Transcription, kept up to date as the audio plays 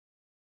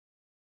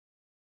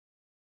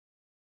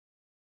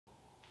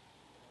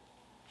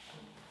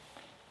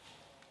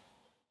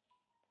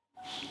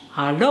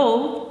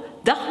Hallo,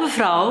 dag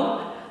mevrouw,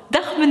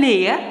 dag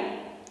meneer.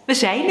 We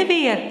zijn er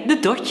weer, de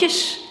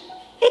Dotjes.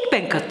 Ik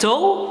ben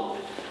Cato.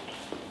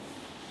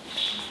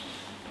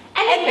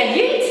 En ik ben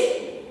Jut.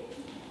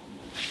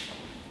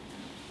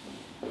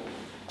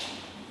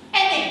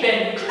 En ik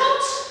ben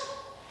Knot.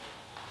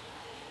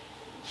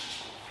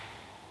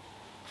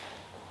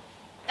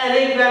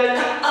 En ik ben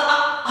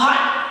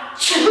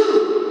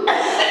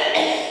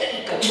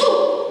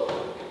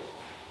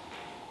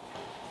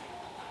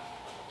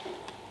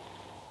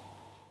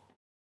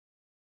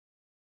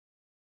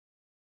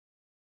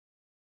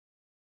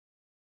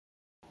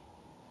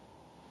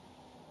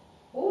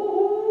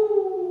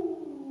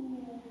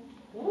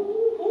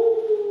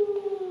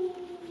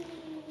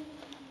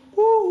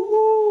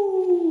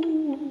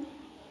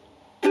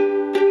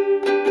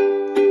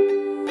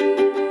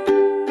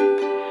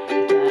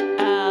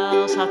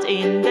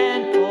in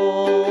den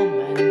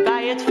olmen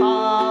bij het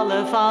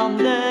vallen van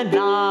de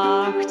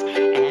nacht.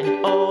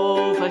 En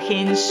over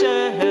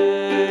ginse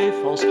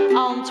heuvels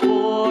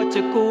antwoordt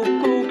de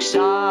koekoek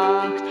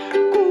zacht.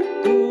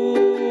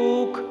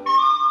 Koekoek.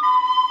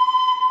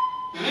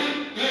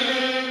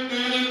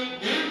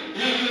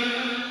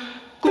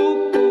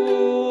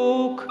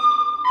 Koekoek.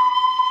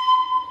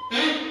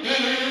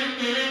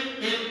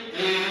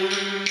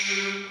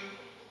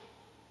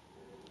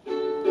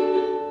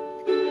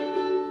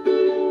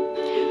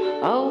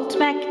 Old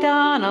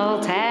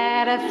MacDonald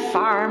had a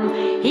farm,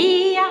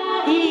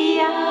 E-I-E-I-O.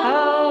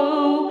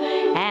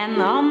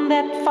 And on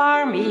that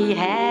farm he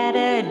had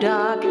a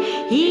dog,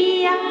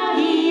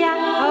 E-I-E-I-O.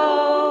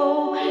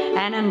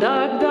 And a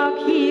dog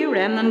here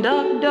and a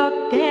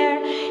dog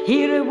there.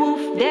 Here a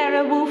woof, there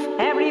a woof,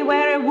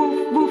 everywhere a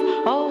woof,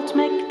 woof. Old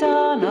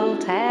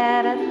MacDonald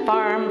had a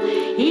farm,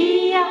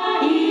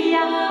 E-I-E-I-O.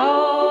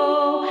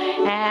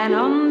 And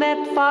on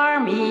that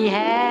farm he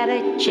had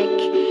a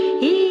chick,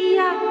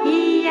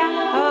 E-I-E-I-O.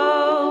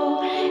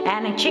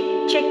 And a chick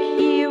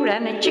here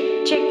and a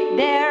chick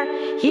there.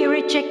 Here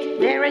a chick,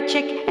 there a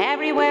chick,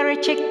 everywhere a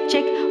chick.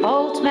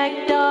 Old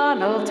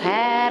MacDonald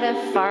had a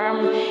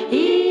farm,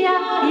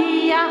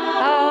 E-I-E-I-O.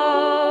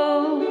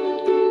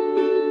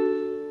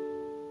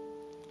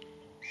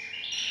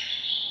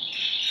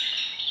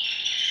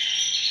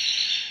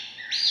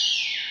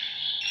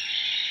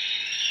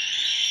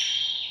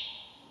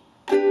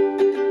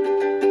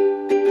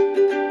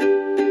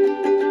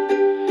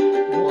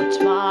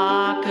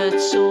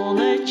 Het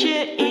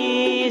zonnetje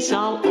is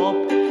al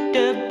op,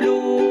 de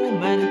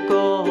bloemen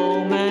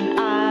komen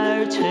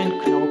uit hun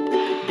knop.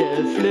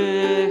 De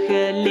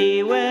vlugge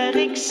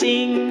leeuwerik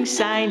zingt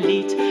zijn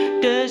lied,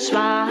 de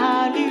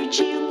zwaluw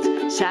tjielt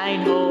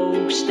zijn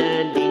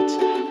hoogste lied.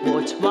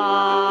 Word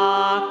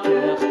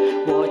wakker,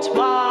 word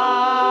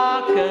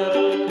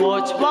wakker,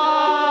 word wakker.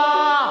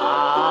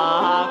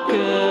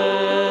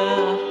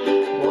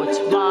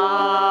 Word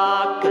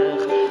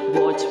wakker,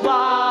 word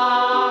wakker.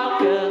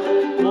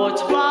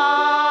 Word wakker.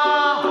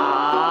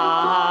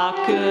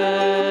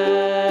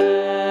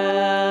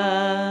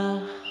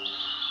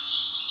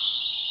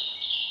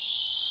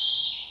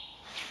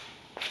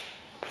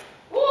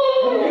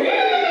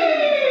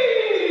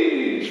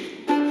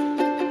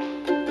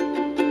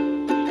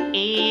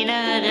 In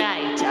een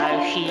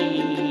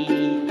rijtuigie,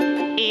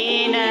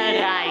 in een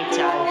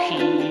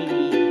rijtuigie,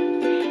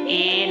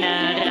 in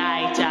een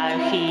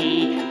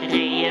rijtuigie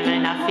reden we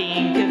naar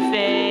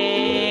Vinkenveen.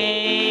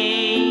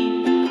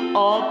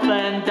 Op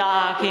een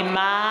dag in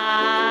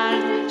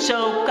maart,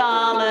 zo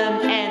kalm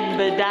en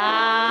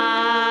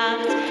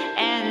bedaard.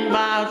 En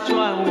waar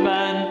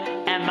zwommen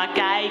en maar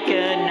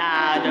kijken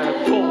naar de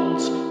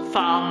kont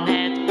van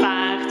het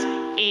paard.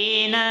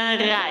 In een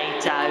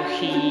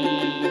rijtuigie,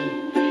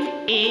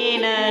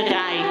 in een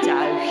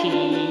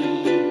rijtuigie,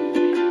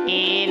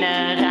 in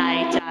een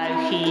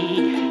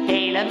rijtuigie,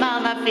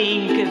 helemaal naar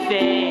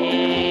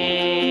Vinkenveen.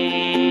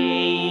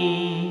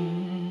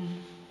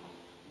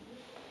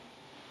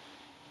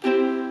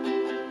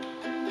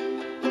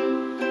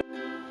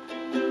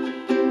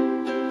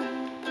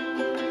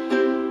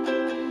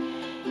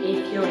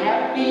 If you're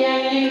happy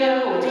and you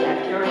know it,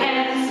 clap your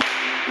hands.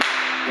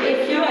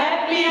 If you're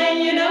happy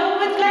and you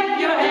know it, clap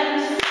your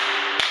hands.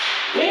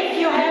 If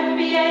you're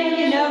happy and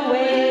you know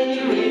it,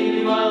 you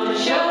really want to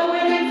show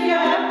it. If you're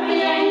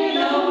happy and you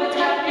know it,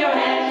 clap your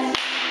hands.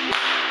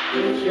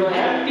 If you're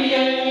happy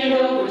and you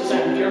know it,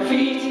 stamp your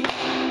feet.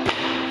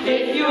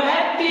 If you're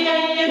happy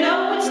and you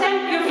know it,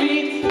 stamp your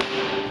feet.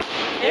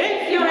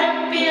 If you're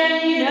happy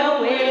and you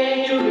know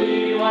it, you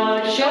really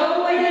want to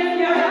show it. If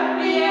you're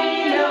happy and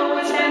you know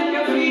it, stamp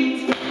your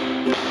feet.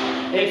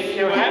 If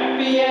you're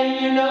happy and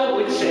you know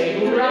it, say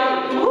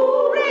hooray,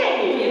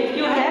 hooray. If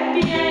you're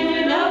happy and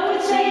you know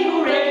it, say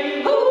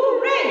hooray,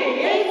 hooray.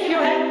 If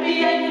you're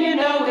happy and you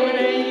know it,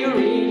 and you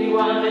really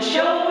want to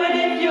show it.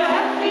 If you're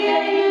happy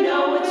and you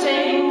know it,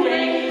 say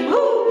hooray,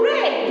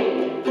 hooray.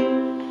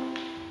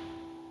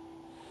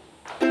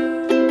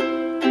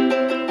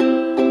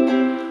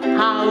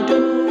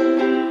 Houdoe,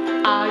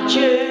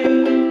 adieu,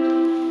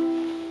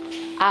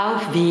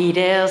 auf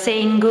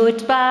Wiedersehen,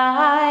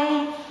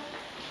 goodbye.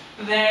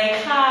 Wij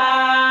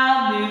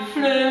gaan nu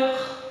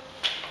vlug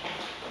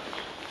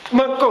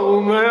maar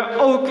komen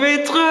ook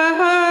weer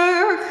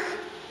terug.